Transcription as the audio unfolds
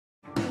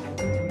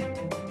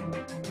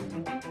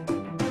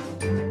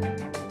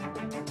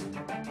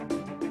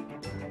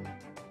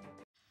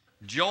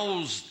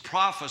Joel's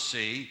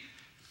prophecy,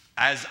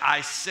 as I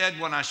said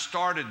when I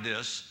started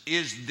this,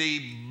 is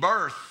the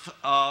birth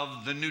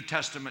of the New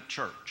Testament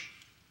church.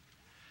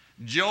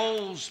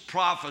 Joel's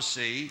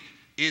prophecy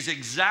is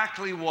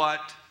exactly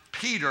what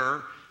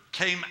Peter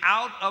came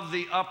out of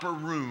the upper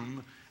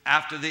room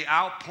after the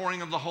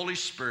outpouring of the Holy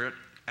Spirit,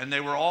 and they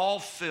were all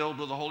filled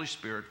with the Holy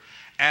Spirit,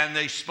 and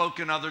they spoke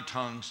in other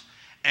tongues.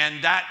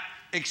 And that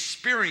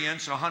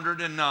experience,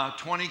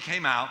 120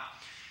 came out.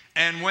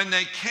 And when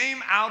they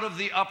came out of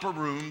the upper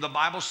room, the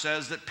Bible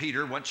says that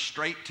Peter went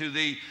straight to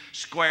the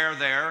square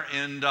there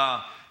in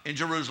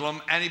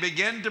Jerusalem, and he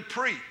began to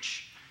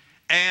preach.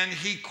 And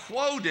he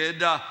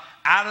quoted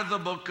out of the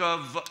book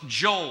of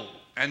Joel,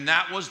 and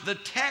that was the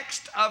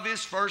text of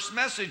his first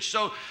message.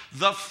 So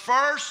the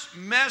first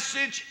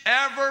message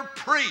ever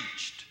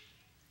preached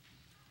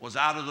was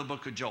out of the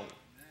book of Joel.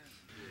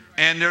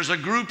 And there's a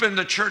group in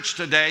the church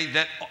today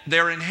that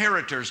they're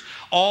inheritors.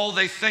 All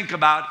they think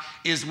about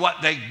is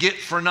what they get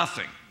for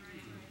nothing.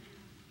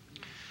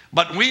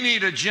 But we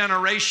need a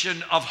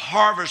generation of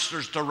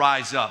harvesters to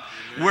rise up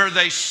where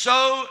they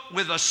sow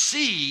with a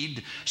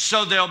seed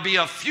so there'll be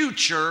a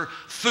future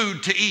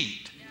food to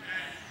eat.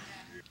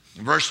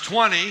 Verse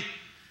 20,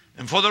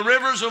 and for the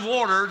rivers of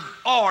water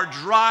are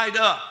dried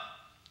up,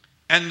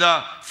 and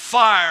the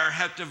fire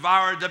hath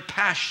devoured the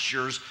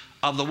pastures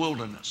of the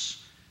wilderness.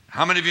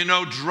 How many of you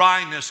know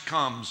dryness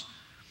comes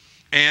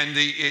and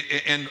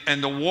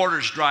the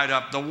water's dried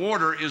up? The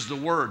water is the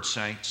word,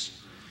 saints.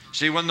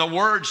 See, when the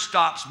word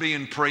stops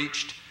being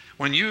preached,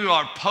 when you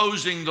are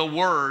posing the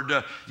word,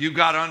 you've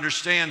got to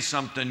understand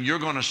something. You're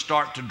going to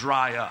start to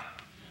dry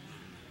up.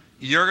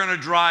 You're going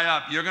to dry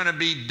up. You're going to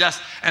be dust.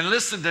 And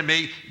listen to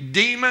me,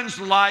 demons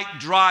like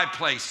dry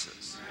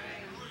places.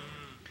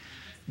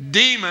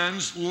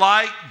 Demons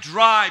like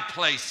dry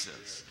places.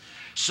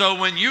 So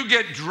when you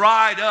get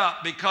dried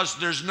up because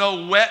there's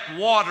no wet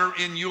water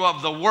in you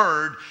of the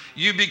word,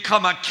 you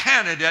become a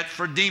candidate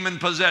for demon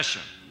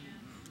possession.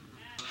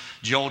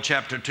 Joel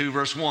chapter 2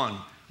 verse 1.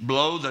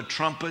 Blow the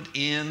trumpet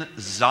in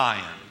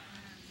Zion.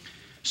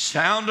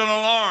 Sound an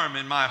alarm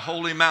in my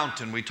holy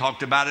mountain. We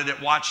talked about it at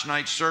watch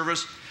night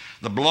service.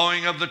 The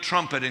blowing of the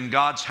trumpet in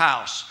God's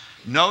house.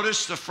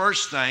 Notice the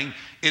first thing,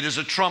 it is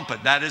a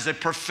trumpet. That is a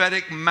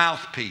prophetic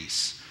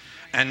mouthpiece.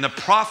 And the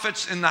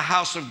prophets in the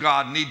house of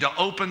God need to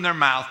open their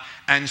mouth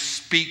and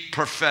speak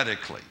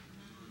prophetically.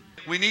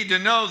 We need to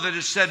know that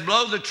it said,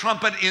 blow the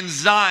trumpet in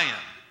Zion.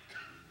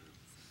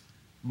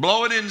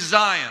 Blow it in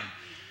Zion.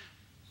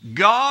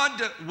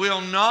 God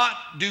will not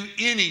do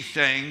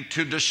anything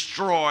to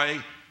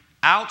destroy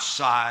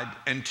outside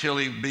until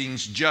he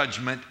brings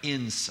judgment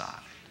inside.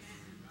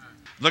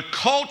 The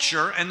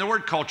culture, and the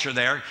word culture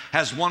there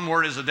has one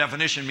word as a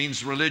definition,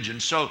 means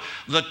religion. So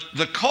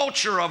the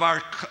culture of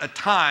our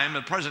time,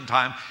 the present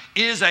time,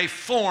 is a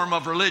form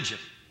of religion.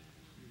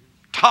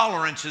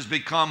 Tolerance has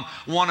become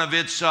one of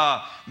its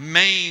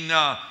main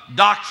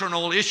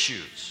doctrinal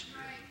issues.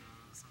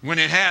 When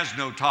it has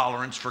no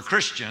tolerance for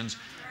Christians,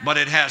 but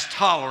it has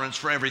tolerance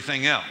for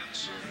everything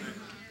else.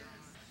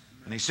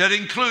 And he said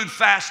include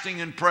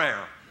fasting and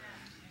prayer.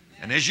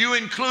 And as you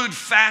include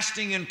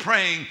fasting and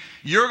praying,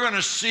 you're going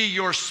to see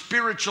your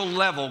spiritual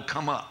level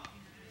come up.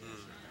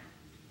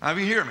 Now,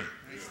 you hear me?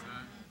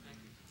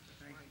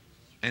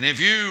 And if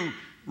you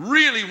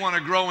really want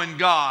to grow in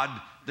God,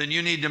 then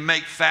you need to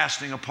make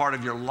fasting a part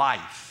of your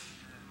life.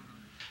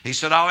 He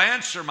said, I'll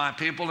answer my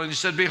people. And he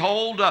said,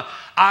 behold,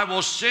 I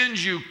will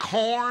send you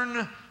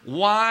corn,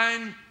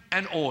 wine,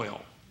 and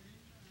oil.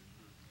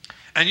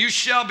 And you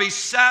shall be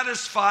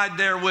satisfied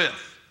therewith.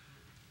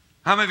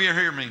 How many of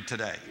you hear me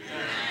today?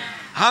 Yeah.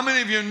 How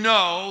many of you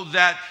know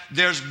that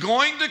there's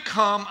going to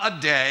come a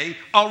day,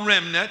 a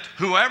remnant,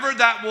 whoever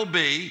that will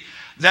be,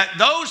 that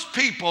those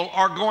people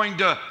are going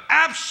to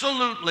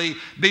absolutely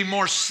be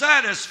more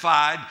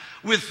satisfied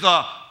with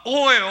the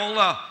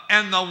oil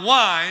and the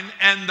wine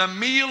and the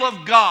meal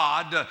of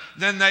God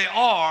than they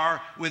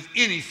are with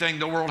anything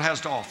the world has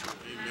to offer.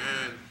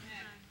 Amen.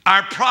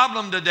 Our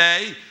problem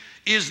today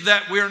is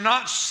that we're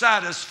not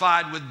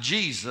satisfied with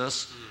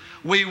Jesus.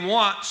 We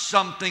want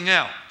something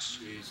else.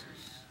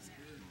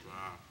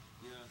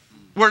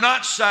 We're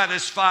not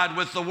satisfied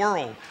with the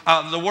world,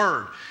 the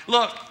word.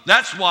 Look,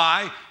 that's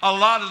why a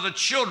lot of the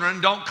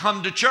children don't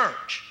come to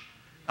church.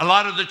 A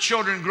lot of the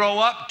children grow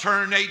up,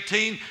 turn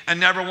 18, and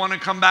never want to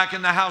come back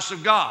in the house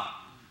of God.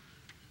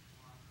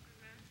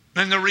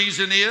 And the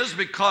reason is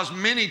because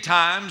many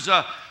times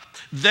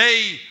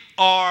they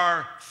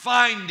are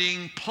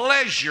finding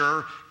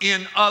pleasure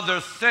in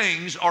other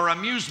things or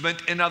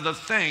amusement in other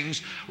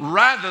things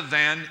rather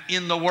than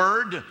in the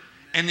word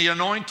and the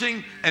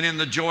anointing and in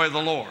the joy of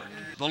the Lord.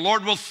 The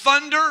Lord will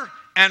thunder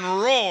and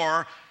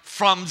roar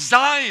from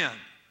Zion.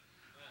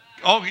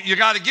 Oh, you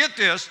got to get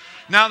this.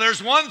 Now,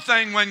 there's one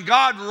thing when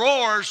God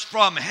roars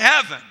from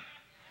heaven.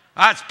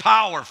 That's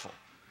powerful.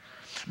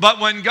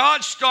 But when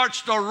God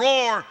starts to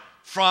roar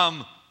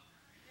from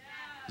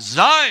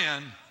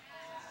Zion,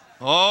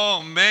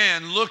 oh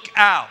man, look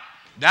out.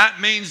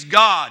 That means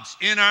God's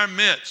in our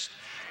midst.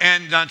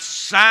 and the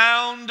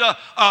sound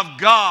of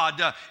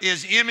God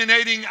is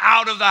emanating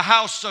out of the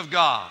house of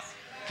God.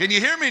 Can you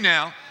hear me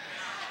now?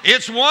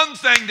 It's one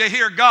thing to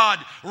hear God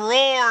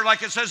roar,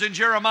 like it says in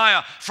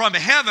Jeremiah, from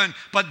heaven,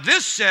 but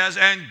this says,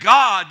 and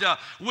God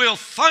will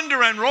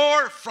thunder and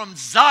roar from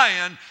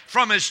Zion,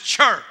 from his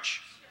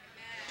church.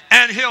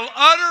 And he'll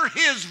utter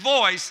his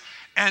voice,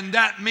 and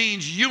that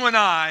means you and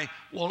I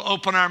will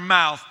open our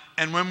mouth,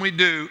 and when we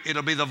do,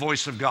 it'll be the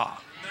voice of God.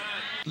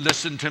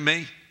 Listen to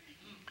me.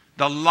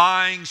 The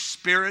lying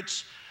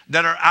spirits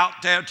that are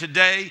out there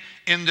today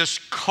in this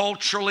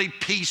culturally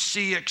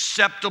PC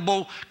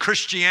acceptable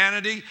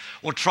Christianity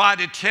will try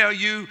to tell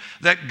you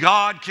that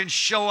God can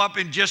show up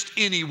in just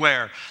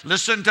anywhere.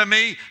 Listen to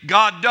me,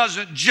 God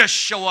doesn't just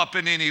show up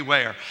in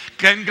anywhere.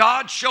 Can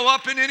God show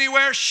up in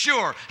anywhere?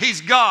 Sure, he's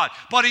God,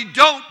 but he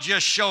don't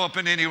just show up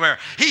in anywhere.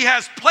 He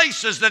has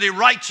places that he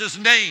writes his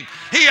name.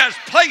 He has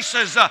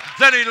places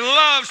that he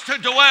loves to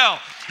dwell.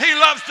 He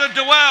loves to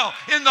dwell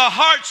in the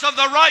hearts of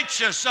the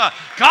righteous.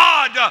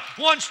 God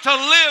wants to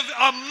live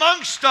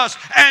amongst us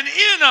and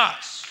in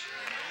us.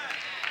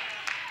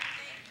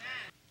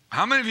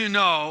 How many of you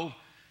know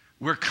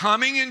we're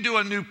coming into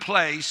a new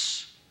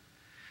place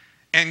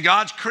and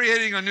God's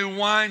creating a new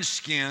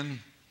wineskin?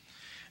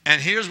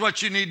 And here's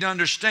what you need to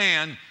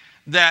understand,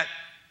 that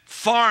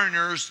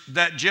foreigners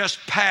that just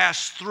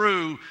pass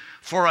through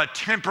for a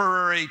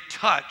temporary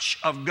touch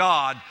of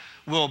God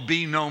will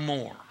be no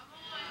more.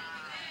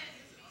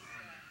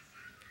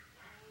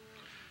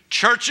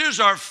 Churches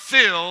are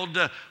filled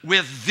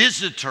with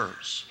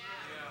visitors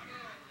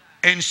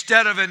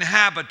instead of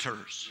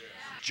inhabitants.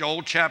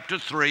 Joel chapter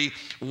 3,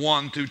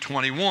 1 through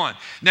 21.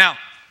 Now,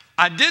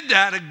 I did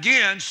that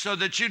again so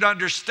that you'd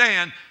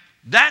understand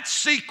that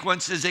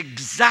sequence is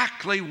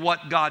exactly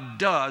what God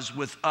does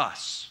with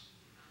us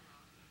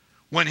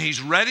when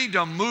he's ready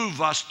to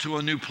move us to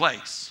a new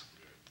place.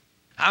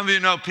 How many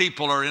of you know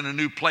people are in a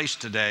new place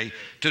today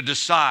to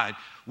decide,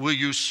 will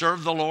you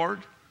serve the Lord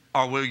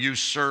or will you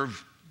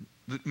serve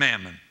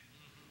mammon?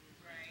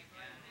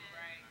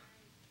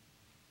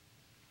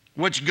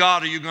 Which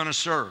God are you going to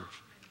serve?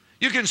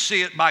 You can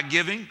see it by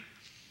giving.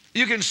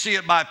 You can see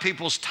it by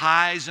people's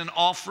tithes and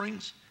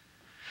offerings.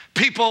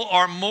 People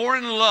are more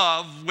in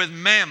love with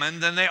mammon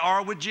than they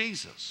are with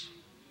Jesus.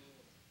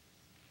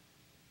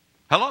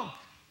 Hello?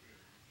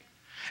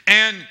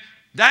 And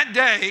that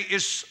day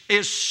is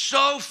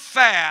so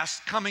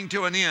fast coming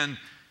to an end,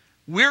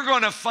 we're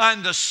going to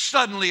find the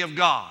suddenly of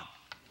God.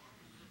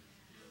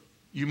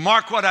 You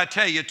mark what I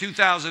tell you,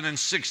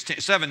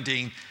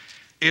 2017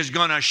 is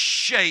going to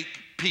shake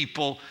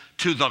people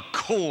to the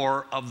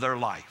core of their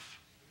life.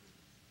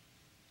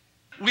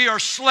 We are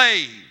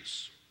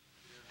slaves.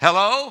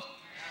 Hello?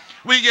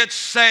 We get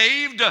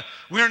saved.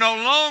 We're no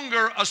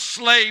longer a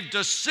slave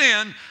to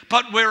sin,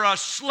 but we're a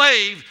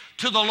slave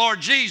to the Lord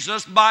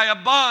Jesus by a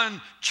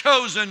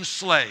bond-chosen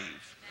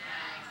slave.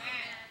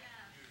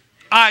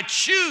 I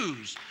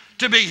choose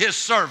to be his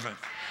servant.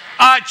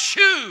 I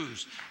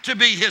choose to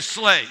be his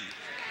slave.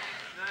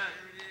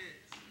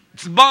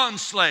 It's a bond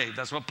slave.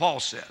 That's what Paul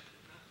said.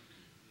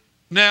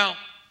 Now,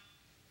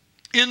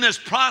 in this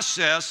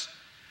process,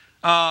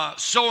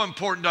 so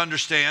important to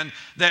understand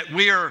that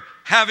we are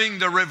having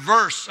the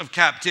reverse of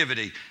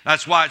captivity.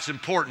 That's why it's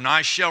important.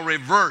 I shall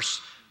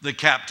reverse the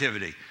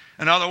captivity.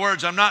 In other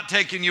words, I'm not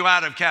taking you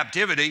out of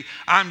captivity.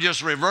 I'm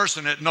just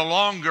reversing it. No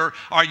longer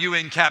are you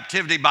in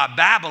captivity by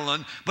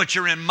Babylon, but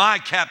you're in my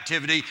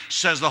captivity,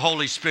 says the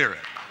Holy Spirit.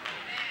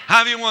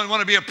 How many want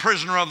to be a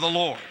prisoner of the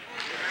Lord?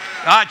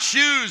 I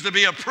choose to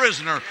be a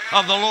prisoner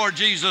of the Lord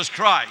Jesus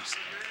Christ.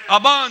 A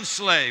bond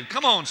slave.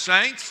 Come on,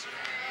 saints.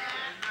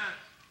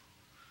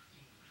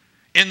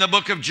 In the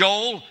book of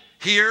Joel,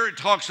 here it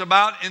talks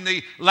about in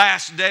the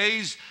last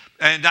days,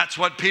 and that's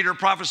what Peter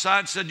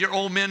prophesied, said your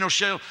old men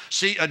shall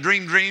see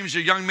dream dreams,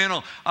 your young men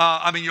will,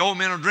 your old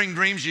men will dream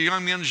dreams, your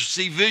young men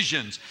shall see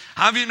visions.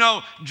 How do you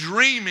know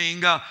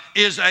dreaming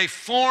is a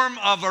form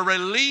of a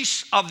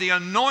release of the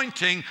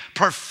anointing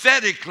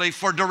prophetically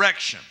for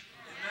direction?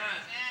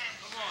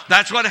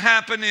 That's what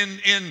happened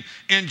in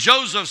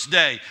Joseph's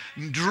day.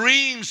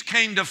 Dreams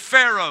came to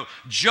Pharaoh.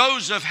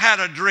 Joseph had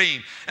a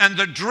dream. And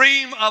the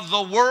dream of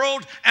the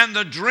world and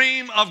the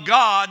dream of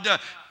God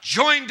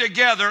joined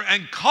together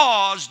and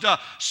caused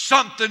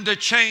something to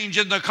change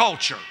in the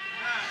culture.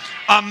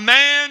 A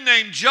man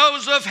named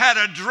Joseph had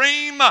a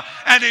dream,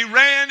 and he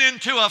ran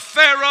into a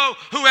Pharaoh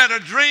who had a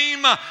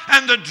dream,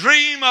 and the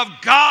dream of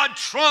God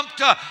trumped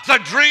the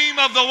dream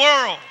of the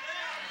world.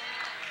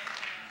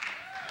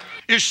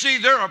 You see,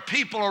 there are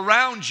people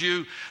around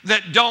you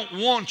that don't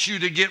want you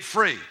to get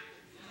free.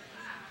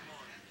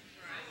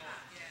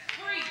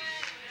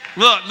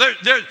 Look,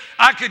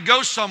 I could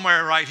go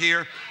somewhere right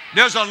here.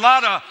 There's a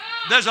lot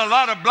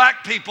of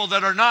black people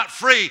that are not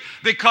free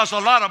because a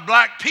lot of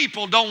black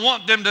people don't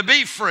want them to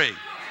be free.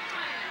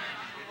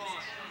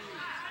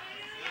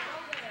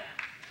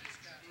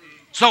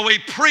 So we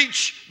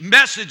preach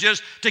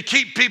messages to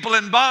keep people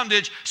in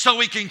bondage so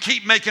we can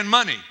keep making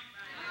money.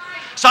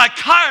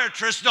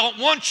 Psychiatrists don't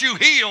want you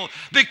healed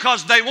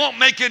because they won't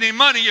make any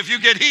money if you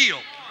get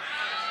healed.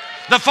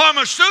 The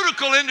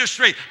pharmaceutical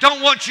industry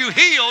don't want you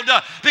healed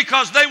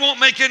because they won't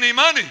make any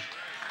money.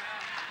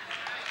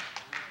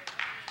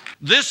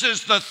 This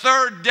is the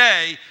third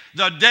day,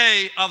 the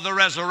day of the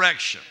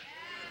resurrection.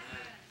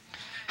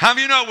 How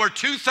many of you know we're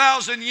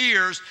 2,000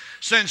 years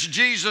since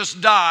Jesus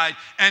died,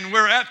 and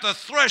we're at the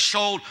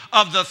threshold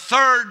of the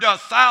third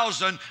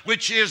 1,000,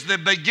 which is the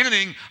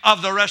beginning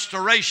of the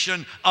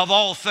restoration of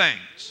all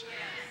things.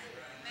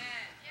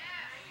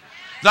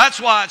 That's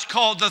why it's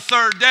called the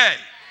third day.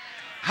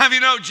 How many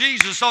of you know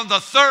Jesus on the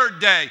third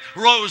day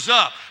rose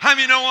up? How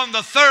many of you know on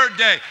the third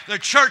day the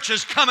church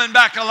is coming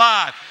back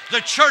alive? The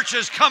church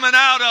is coming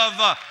out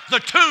of the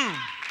tomb.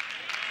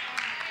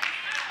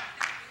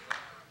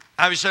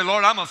 How do you say,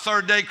 Lord, I'm a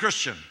third day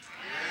Christian?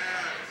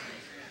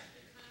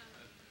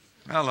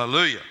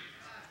 Hallelujah.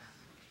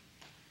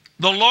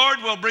 The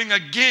Lord will bring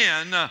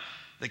again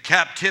the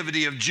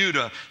captivity of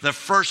Judah, the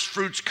first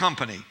fruits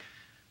company.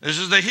 This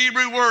is the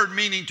Hebrew word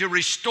meaning to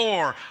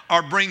restore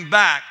or bring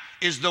back,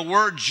 is the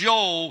word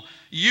Joel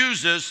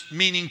uses,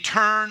 meaning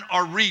turn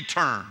or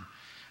return.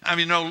 I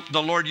mean, you know,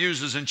 the Lord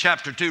uses in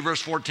chapter 2,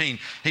 verse 14,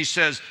 he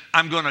says,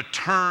 I'm going to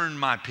turn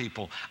my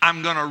people.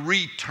 I'm going to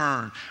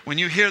return. When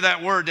you hear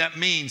that word, that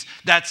means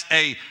that's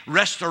a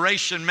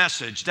restoration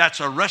message. That's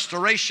a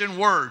restoration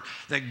word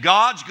that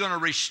God's going to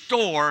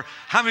restore.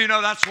 How many of you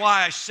know that's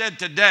why I said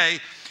today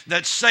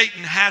that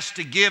Satan has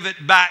to give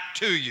it back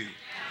to you?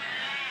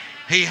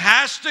 He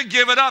has to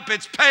give it up.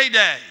 It's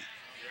payday.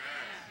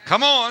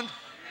 Come on.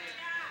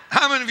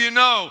 How many of you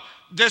know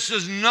this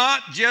is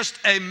not just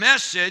a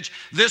message,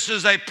 this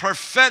is a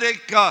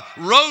prophetic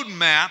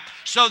roadmap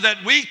so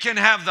that we can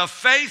have the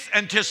faith,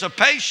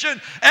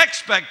 anticipation,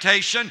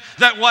 expectation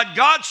that what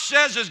God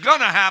says is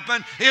going to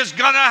happen is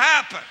going to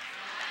happen.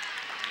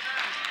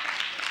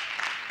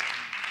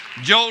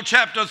 Joel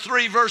chapter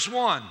 3 verse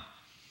 1.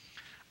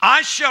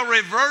 I shall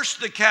reverse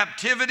the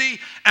captivity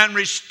and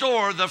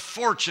restore the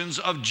fortunes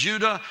of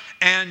Judah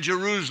and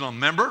Jerusalem.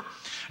 Remember?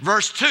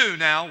 Verse 2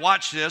 now,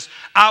 watch this.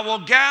 I will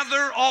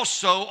gather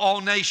also all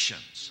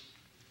nations.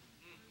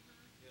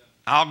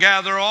 I'll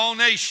gather all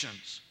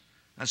nations.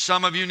 And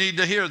some of you need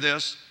to hear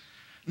this.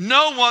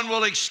 No one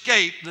will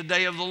escape the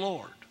day of the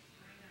Lord.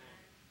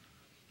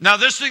 Now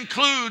this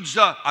includes,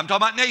 I'm talking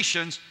about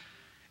nations.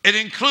 It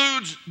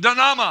includes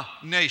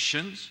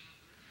denominations.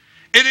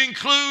 It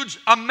includes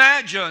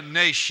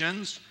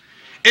imaginations.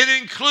 It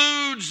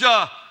includes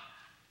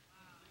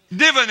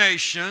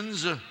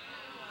divinations.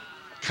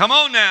 Come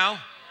on now.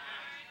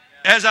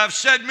 As I've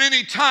said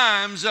many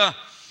times,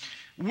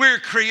 we're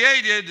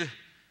created,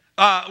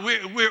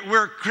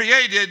 we're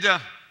created,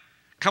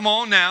 come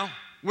on now,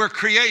 we're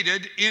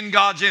created in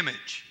God's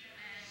image.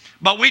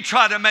 But we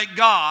try to make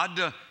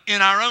God in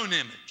our own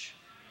image.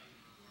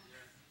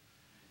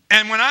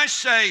 And when I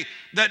say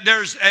that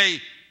there's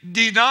a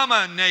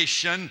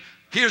denomination,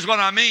 here's what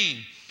I mean.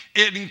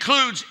 It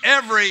includes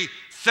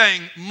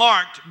everything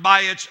marked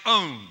by its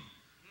own.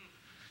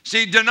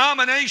 See,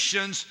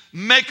 denominations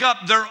make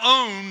up their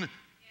own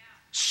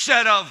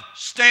set of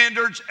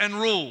standards and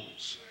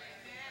rules.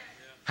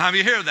 How do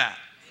you hear that?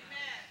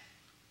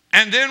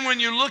 And then when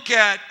you look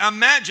at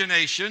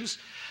imaginations,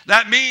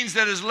 that means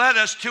that has led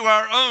us to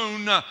our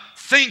own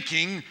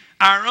thinking,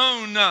 our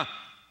own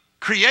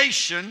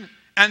creation.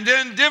 And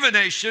then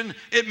divination,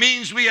 it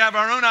means we have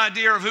our own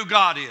idea of who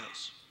God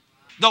is.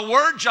 The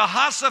word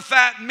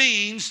Jehoshaphat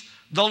means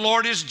the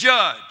Lord is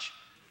judge.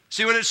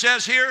 See what it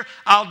says here?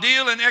 I'll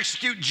deal and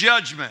execute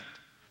judgment.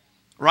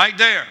 Right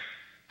there.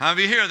 How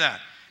do you hear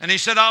that? And he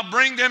said, I'll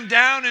bring them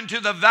down into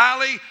the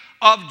valley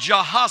of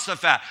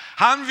Jehoshaphat.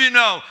 How many of you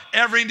know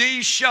every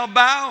knee shall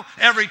bow,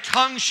 every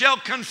tongue shall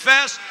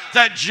confess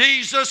that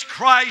Jesus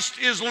Christ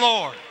is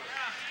Lord?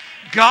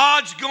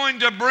 God's going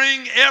to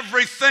bring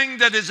everything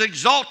that has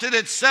exalted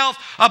itself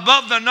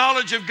above the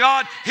knowledge of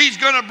God. He's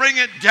going to bring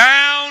it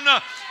down.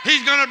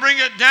 He's going to bring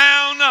it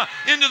down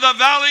into the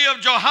valley of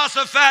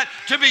Jehoshaphat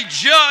to be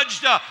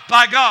judged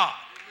by God.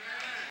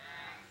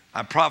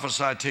 I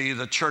prophesy to you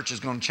the church is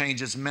going to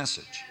change its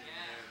message.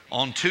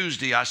 On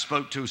Tuesday, I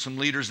spoke to some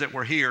leaders that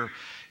were here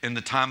in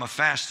the time of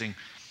fasting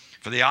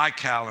for the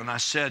ICAL, and I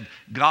said,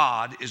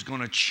 God is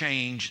going to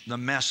change the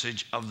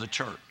message of the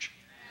church.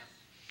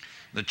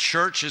 The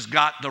church has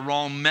got the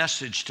wrong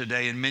message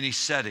today in many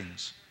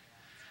settings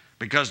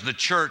because the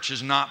church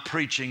is not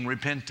preaching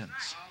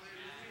repentance.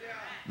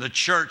 The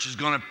church is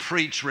going to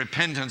preach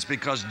repentance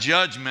because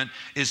judgment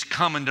is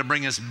coming to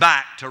bring us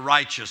back to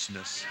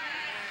righteousness.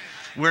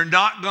 We're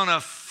not going to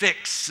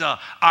fix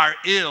our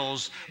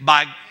ills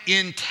by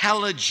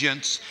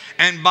intelligence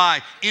and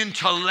by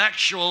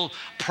intellectual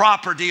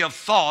property of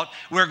thought.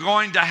 We're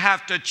going to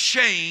have to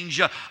change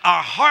our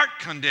heart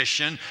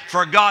condition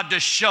for God to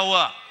show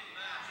up.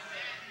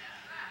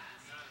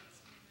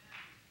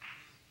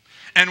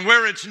 And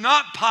where it's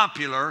not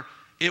popular,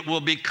 it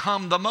will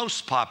become the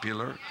most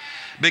popular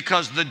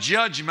because the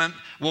judgment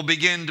will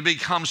begin to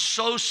become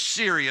so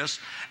serious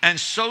and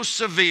so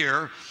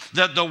severe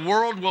that the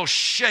world will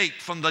shake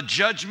from the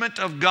judgment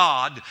of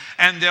God,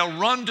 and they'll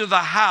run to the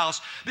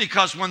house,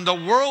 because when the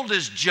world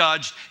is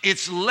judged,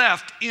 it's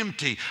left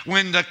empty.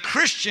 When the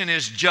Christian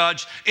is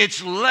judged,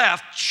 it's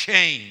left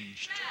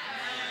changed.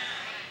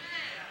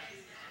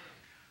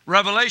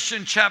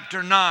 Revelation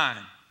chapter 9,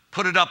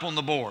 put it up on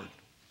the board,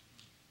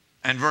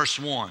 and verse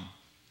 1.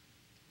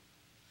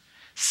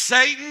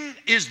 Satan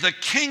is the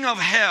king of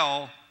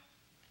hell,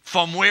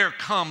 from where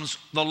comes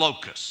the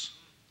locust.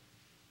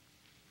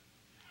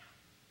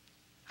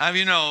 How do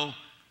you know?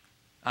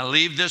 I'll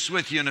leave this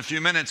with you in a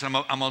few minutes. I'm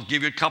going to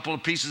give you a couple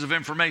of pieces of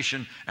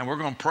information, and we're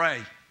going to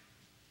pray.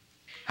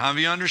 How do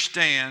you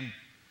understand?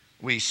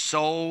 We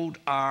sold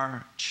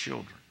our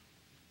children.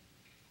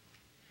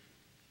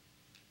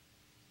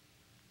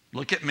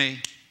 Look at me.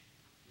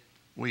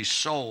 We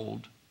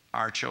sold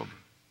our children.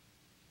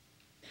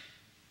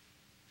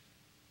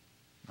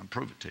 I'll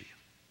prove it to you.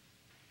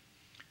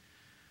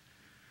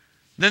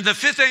 Then the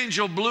fifth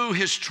angel blew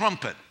his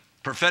trumpet,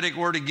 prophetic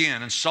word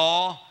again, and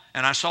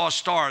I saw a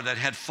star that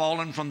had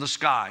fallen from the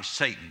sky,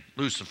 Satan,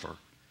 Lucifer,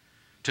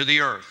 to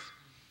the earth.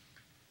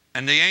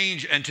 And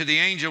to the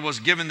angel was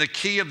given the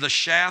key of the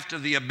shaft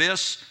of the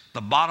abyss,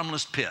 the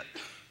bottomless pit.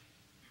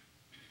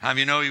 How do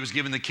you know he was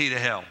given the key to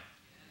hell?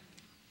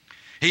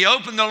 He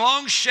opened the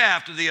long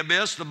shaft of the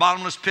abyss, the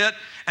bottomless pit,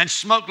 and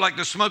smoke like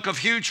the smoke of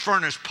huge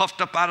furnace puffed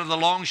up out of the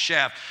long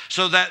shaft,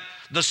 so that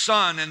the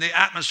sun and the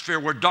atmosphere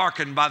were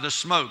darkened by the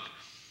smoke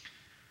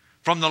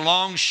from the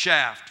long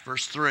shaft.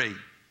 Verse 3.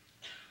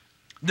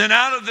 Then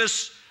out of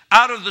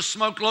the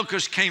smoke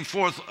locusts came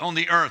forth on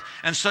the earth,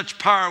 and such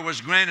power was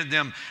granted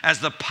them as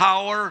the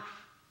power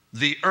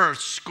the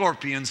earth's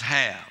scorpions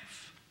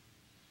have.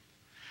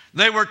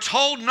 They were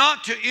told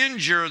not to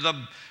injure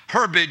the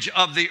herbage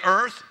of the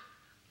earth.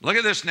 Look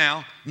at this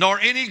now. Nor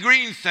any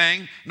green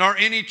thing, nor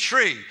any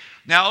tree.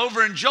 Now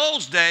over in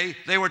Joel's day,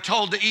 they were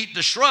told to eat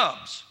the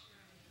shrubs.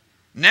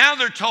 Now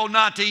they're told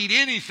not to eat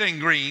anything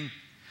green,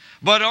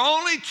 but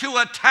only to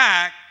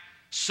attack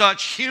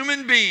such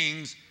human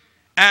beings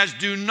as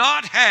do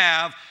not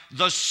have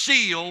the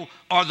seal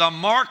or the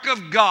mark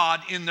of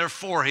God in their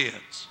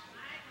foreheads.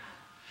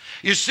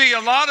 You see, a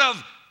lot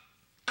of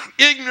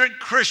ignorant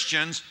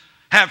Christians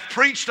have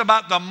preached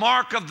about the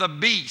mark of the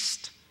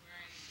beast.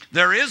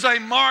 There is a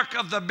mark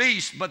of the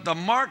beast, but the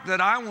mark that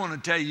I want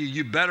to tell you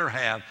you better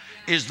have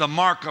is the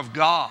mark of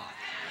God.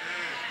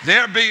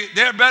 There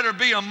better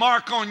be a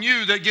mark on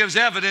you that gives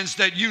evidence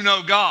that you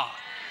know God.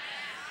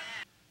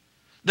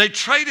 They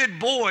traded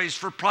boys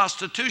for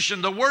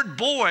prostitution. The word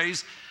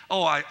boys,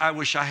 I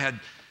wish I had,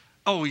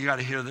 you got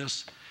to hear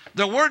this.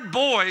 The word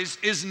boys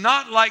is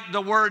not like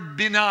the word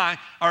Benai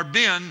or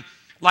Ben,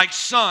 like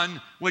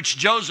son, which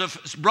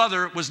Joseph's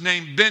brother was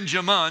named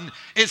Benjamin.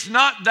 It's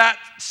not that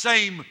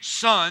same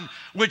son,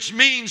 which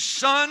means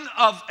son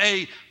of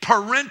a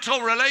parental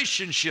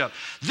relationship.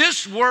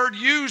 This word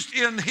used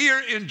in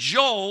here in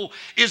Joel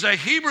is a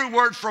Hebrew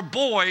word for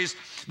boys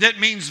that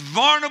means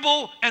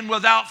vulnerable and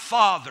without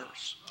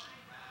fathers.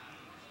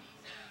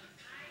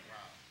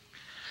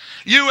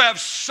 You have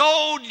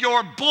sold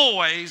your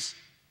boys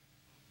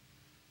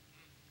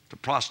to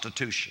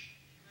prostitution.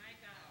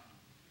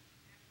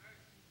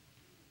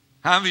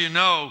 How many of you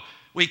know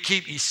we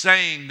keep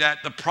saying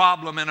that the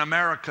problem in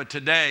America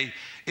today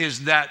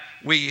is that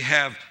we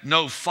have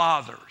no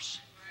fathers,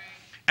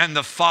 and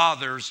the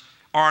fathers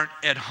aren't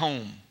at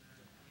home.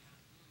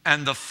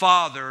 And the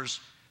fathers,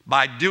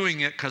 by doing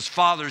it, because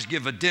fathers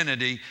give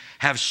identity,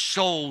 have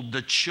sold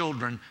the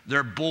children,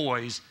 their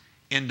boys,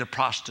 into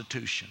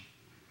prostitution.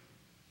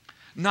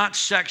 Not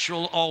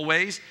sexual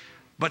always,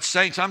 but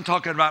saints, I'm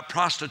talking about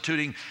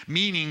prostituting,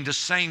 meaning the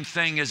same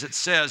thing as it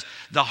says.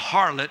 The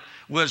harlot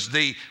was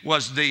the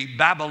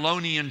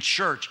Babylonian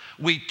church.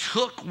 We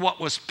took what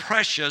was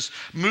precious,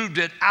 moved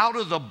it out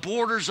of the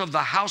borders of the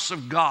house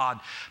of God,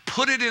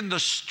 put it in the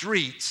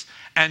streets,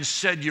 and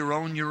said, you're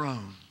on your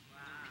own.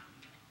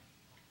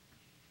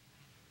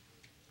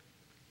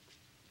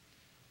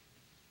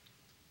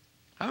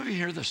 How many of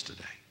you hear this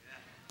today?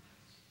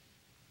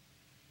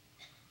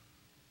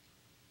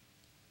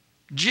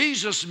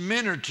 Jesus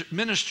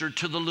ministered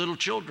to the little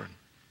children.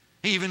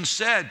 He even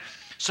said,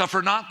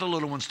 suffer not the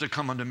little ones to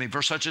come unto me,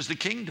 for such is the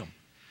kingdom.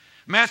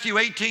 Matthew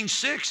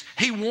 18:6,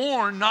 he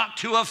warned not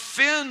to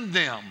offend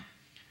them.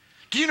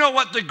 Do you know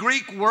what the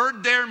Greek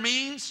word there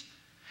means?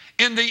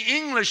 In the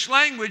English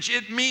language,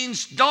 it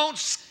means don't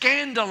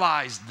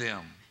scandalize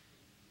them.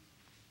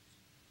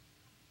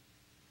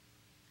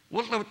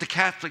 Look what the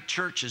Catholic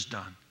Church has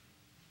done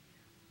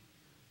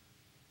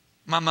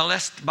by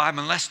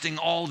molesting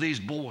all these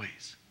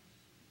boys.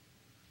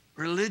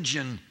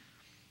 Religion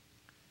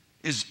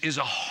is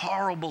a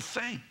horrible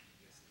thing.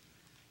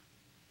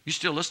 You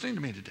still listening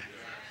to me today?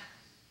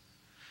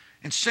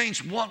 And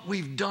saints, what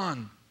we've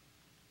done,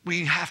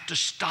 we have to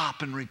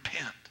stop and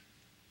repent.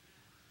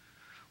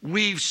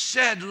 We've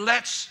said,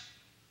 let's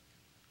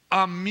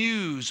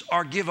amuse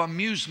or give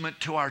amusement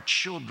to our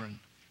children.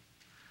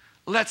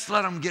 Let's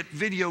let them get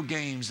video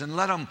games and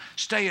let them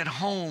stay at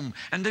home.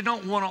 And they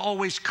don't want to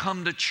always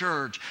come to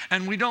church.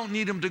 And we don't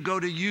need them to go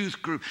to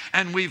youth group.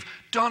 And we've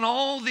done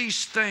all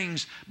these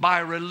things by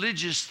a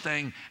religious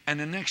thing. And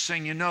the next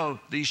thing you know,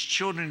 these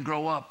children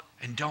grow up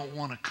and don't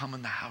want to come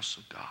in the house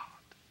of God.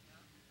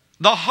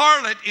 The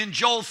harlot in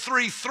Joel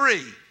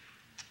 3:3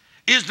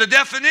 is the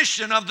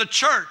definition of the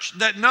church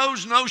that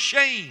knows no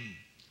shame.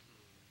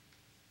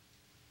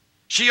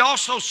 She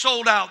also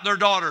sold out their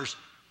daughters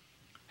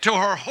to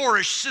her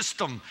whorish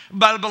system,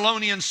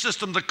 Babylonian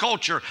system, the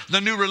culture, the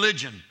new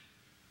religion.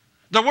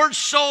 The word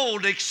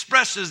sold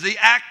expresses the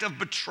act of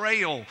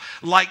betrayal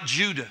like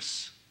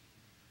Judas.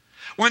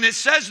 When it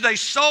says they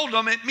sold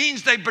them, it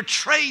means they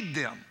betrayed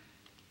them.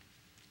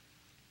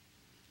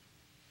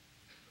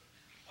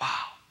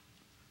 Wow.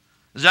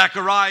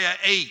 Zechariah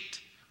 8.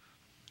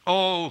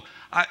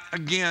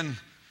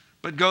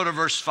 But go to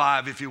verse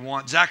 5 if you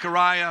want.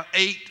 Zechariah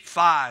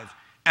 8:5.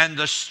 And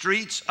the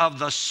streets of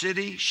the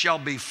city shall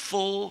be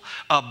full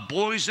of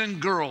boys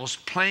and girls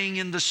playing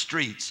in the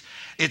streets.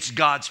 It's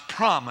God's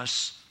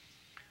promise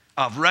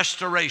of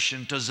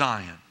restoration to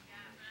Zion.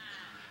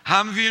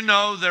 How many of you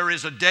know there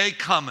is a day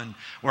coming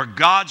where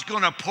God's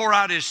going to pour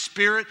out His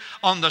Spirit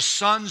on the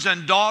sons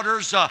and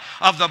daughters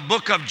of the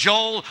book of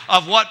Joel,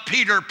 of what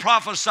Peter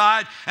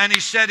prophesied? And he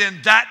said,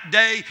 in that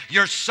day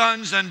your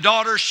sons and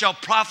daughters shall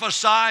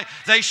prophesy.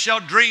 They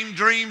shall dream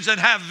dreams and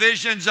have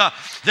visions.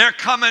 They're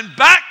coming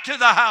back to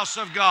the house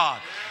of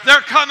God. They're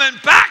coming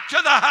back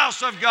to the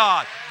house of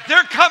God.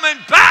 They're coming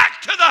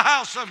back to the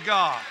house of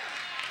God.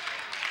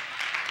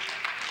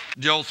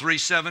 Joel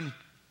 3:7.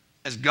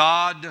 As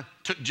God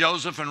took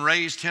Joseph and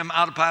raised him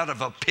out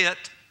of a pit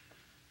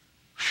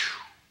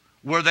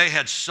where they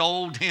had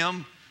sold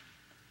him.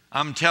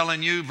 I'm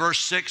telling you, verse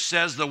 6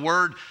 says the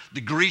word, the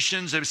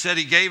Grecians have said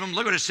He gave them.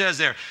 Look what it says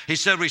there. He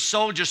said, we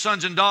sold your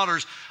sons and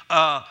daughters,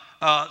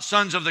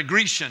 sons of the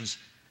Grecians,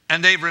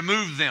 and they've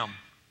removed them.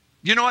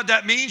 You know what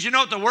that means? You know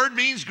what the word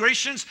means,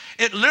 Grecians?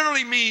 It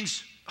literally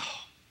means,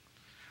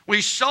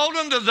 we sold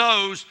them to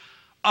those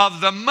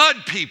of the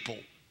mud people,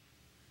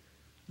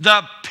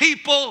 the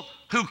people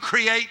who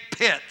create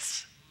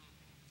pits.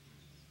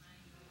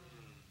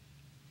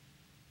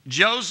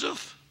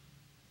 Joseph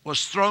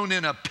was thrown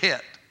in a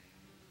pit,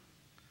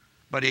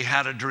 but he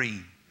had a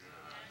dream.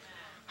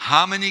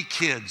 How many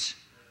kids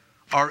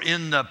are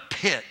in the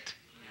pit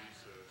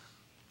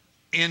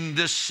in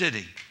this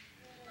city,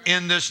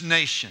 in this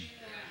nation?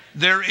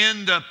 They're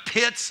in the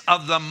pits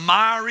of the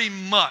miry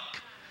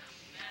muck.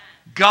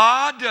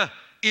 God,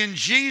 in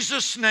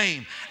Jesus'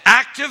 name,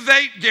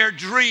 activate their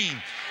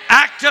dream.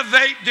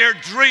 Activate their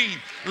dream.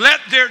 Let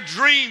their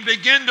dream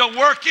begin to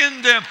work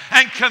in them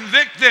and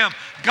convict them.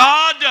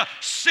 God,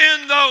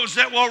 send those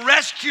that will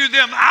rescue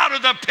them out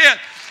of the pit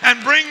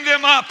and bring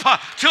them up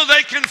till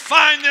they can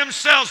find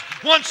themselves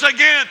once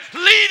again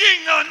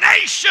leading the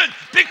nation,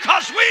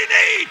 because we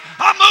need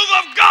a move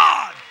of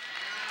God.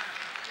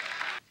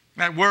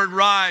 That word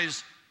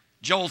rise,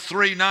 Joel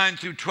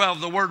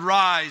 3:9-12, the word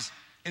rise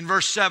in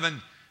verse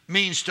 7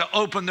 means to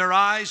open their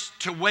eyes,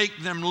 to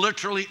wake them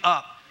literally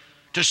up,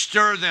 to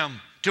stir them,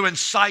 to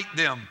incite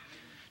them.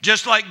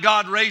 Just like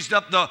God raised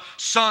up the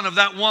son of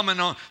that woman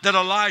that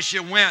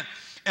Elijah went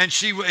and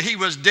he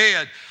was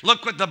dead.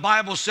 Look what the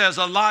Bible says.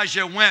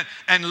 Elijah went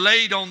and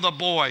laid on the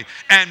boy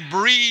and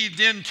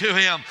breathed into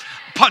him.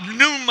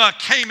 Pneuma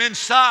came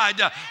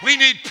inside. We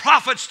need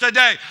prophets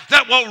today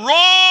that will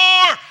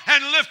roar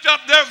and lift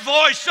up their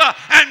voice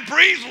and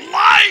breathe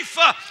life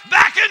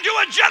back into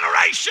a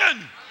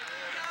generation.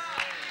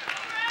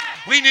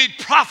 We need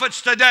prophets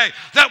today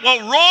that will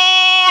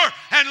roar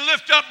and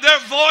lift up their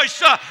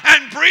voice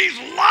and breathe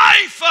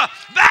life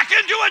back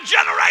into a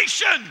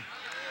generation.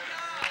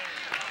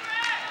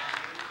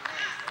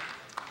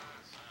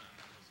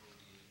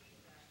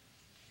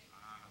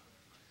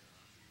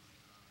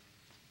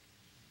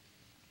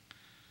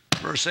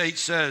 Verse 8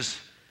 says,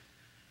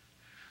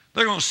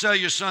 they're going to sell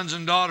your sons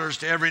and daughters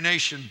to every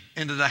nation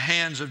into the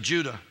hands of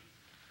Judah.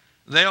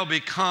 They'll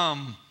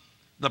become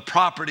the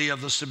property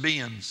of the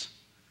Sabaeans.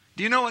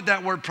 Do you know what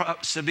that word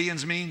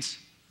Sabaeans means?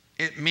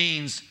 It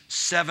means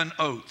 7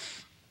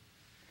 oaths.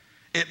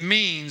 It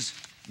means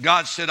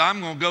God said, I'm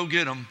going to go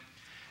get them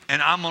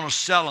and I'm going to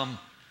sell them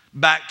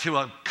back to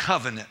a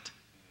covenant.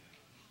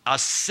 A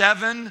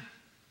 7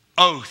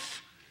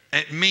 oath.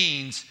 It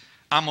means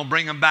I'm going to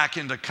bring them back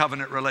into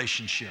covenant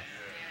relationship.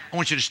 I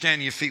want you to stand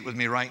on your feet with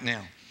me right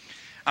now.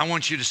 I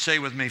want you to say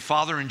with me,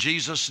 Father, in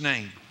Jesus'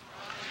 name,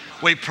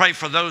 we pray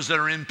for those that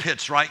are in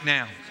pits right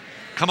now.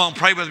 Come on,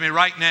 pray with me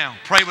right now.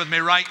 Pray with me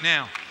right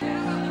now.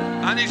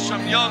 I need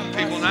some young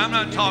people. Now, I'm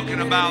not talking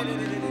about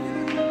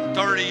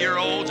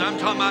 30-year-olds. I'm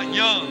talking about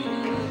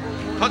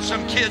young. Put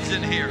some kids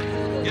in here.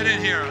 Get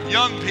in here.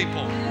 Young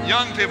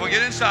people,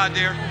 get inside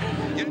there.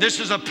 This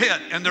is a pit,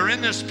 and they're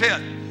in this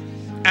pit,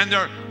 and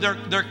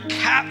they're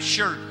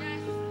captured.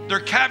 They're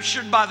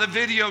captured by the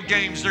video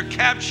games. They're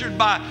captured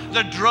by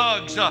the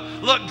drugs.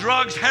 Look,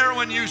 drugs,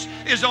 heroin use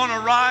is on a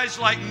rise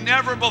like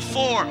never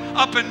before.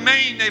 Up in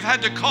Maine, they've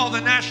had to call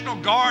the National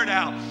Guard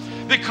out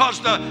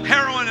because the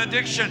heroin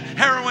addiction,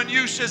 heroin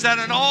use is at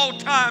an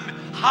all-time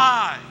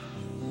high.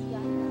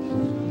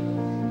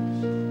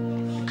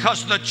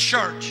 Because the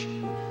church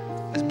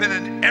has been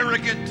an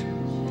arrogant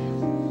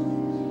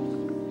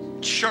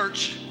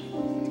church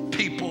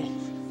people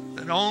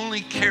that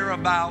only care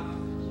about,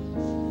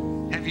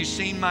 have you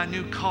seen my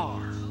new car?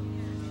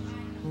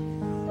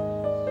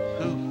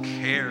 Who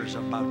cares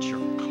about your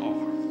car?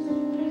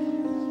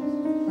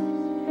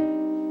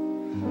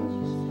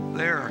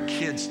 There are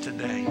kids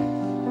today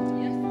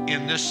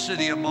in this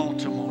city of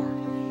Baltimore.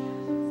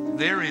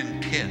 They're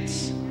in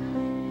pits.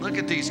 Look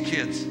at these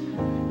kids.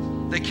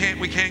 We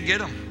can't get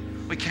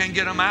them. We can't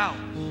get them out.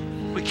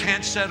 We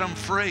can't set them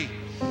free.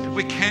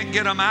 We can't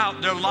get them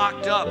out. They're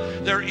locked up.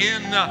 They're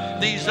in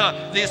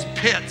these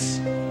pits.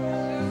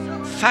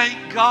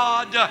 Thank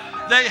God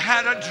they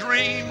had a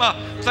dream.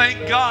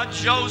 Thank God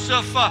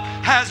Joseph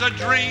has a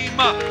dream.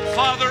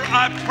 Father,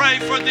 I pray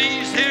for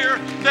these here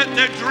that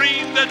the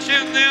dream that's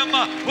in them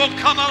will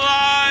come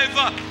alive.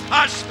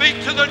 I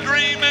speak to the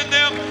dream in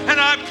them and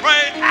I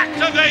pray,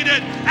 activate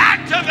it,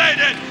 activate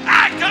it,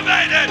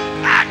 activate it,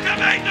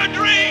 activate the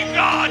dream,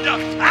 God.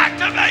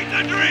 Activate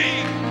the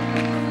dream.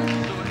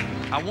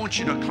 I want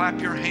you to clap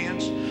your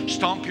hands,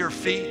 stomp your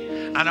feet,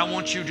 and I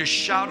want you to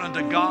shout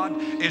unto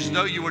God as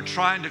though you were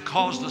trying to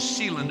cause the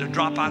ceiling to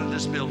drop out of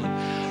this building.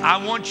 I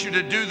want you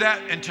to do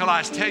that until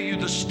I tell you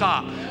to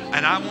stop.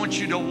 And I want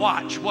you to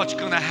watch what's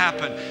going to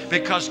happen,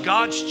 because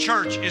God's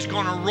church is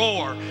going to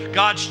roar.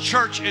 God's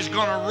church is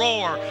going to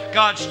roar.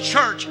 God's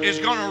church is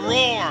going to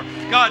roar.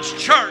 God's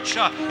church,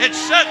 it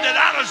said that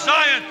out of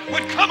Zion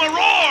would come a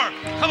roar.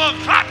 Come on,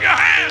 clap your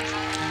hands.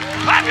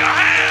 Clap your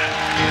hands.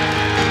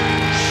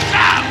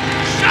 Shout,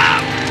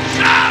 shout,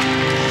 shout,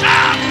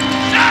 shout,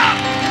 shout.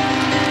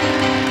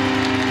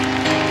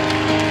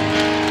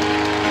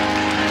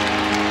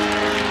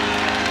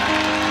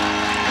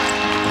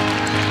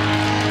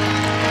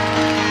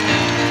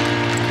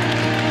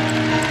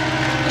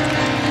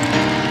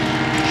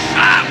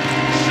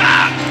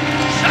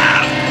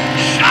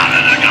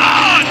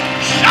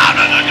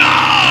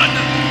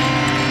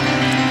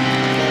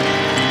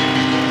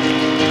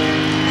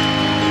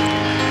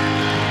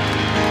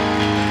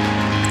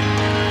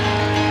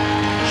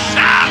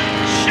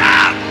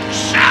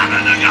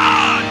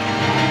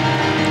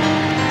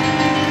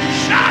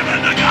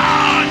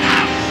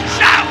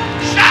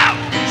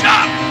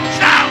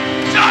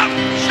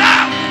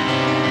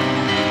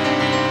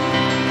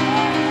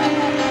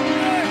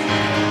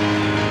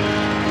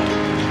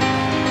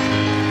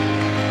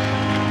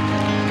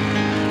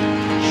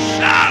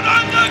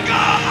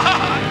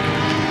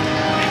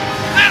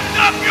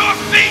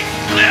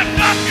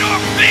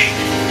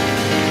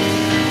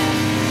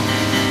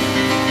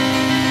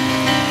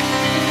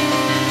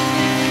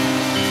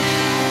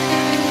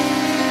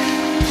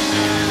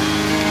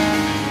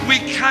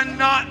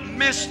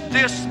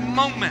 This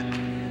moment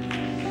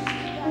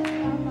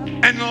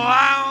and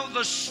allow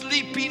the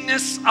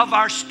sleepiness of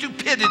our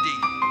stupidity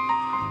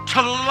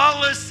to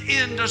lull us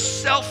into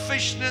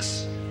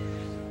selfishness,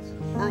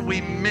 where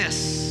we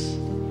miss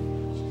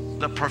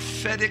the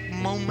prophetic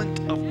moment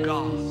of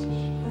God.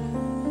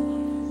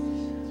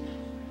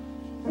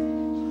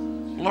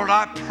 Lord,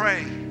 I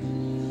pray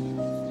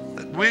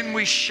that when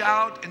we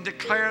shout and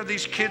declare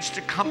these kids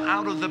to come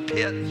out of the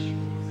pit,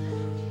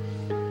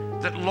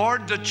 that,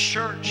 Lord, the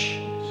church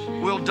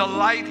will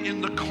delight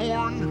in the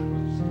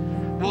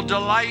corn, will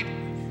delight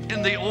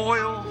in the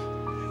oil,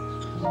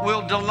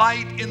 will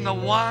delight in the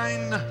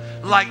wine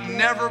like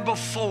never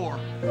before.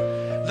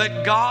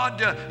 That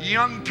God,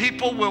 young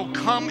people will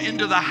come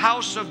into the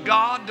house of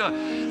God.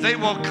 They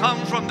will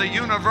come from the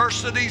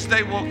universities.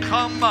 They will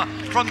come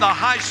from the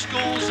high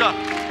schools,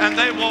 and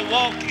they will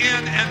walk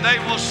in and they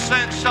will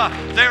sense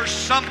there's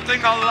something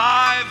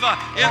alive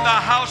in the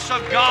house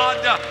of God.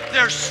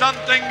 There's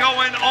something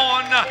going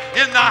on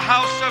in the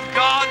house of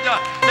God.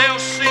 They'll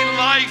see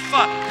life.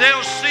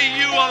 They'll see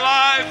you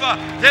alive.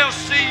 They'll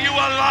see you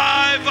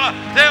alive.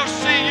 They'll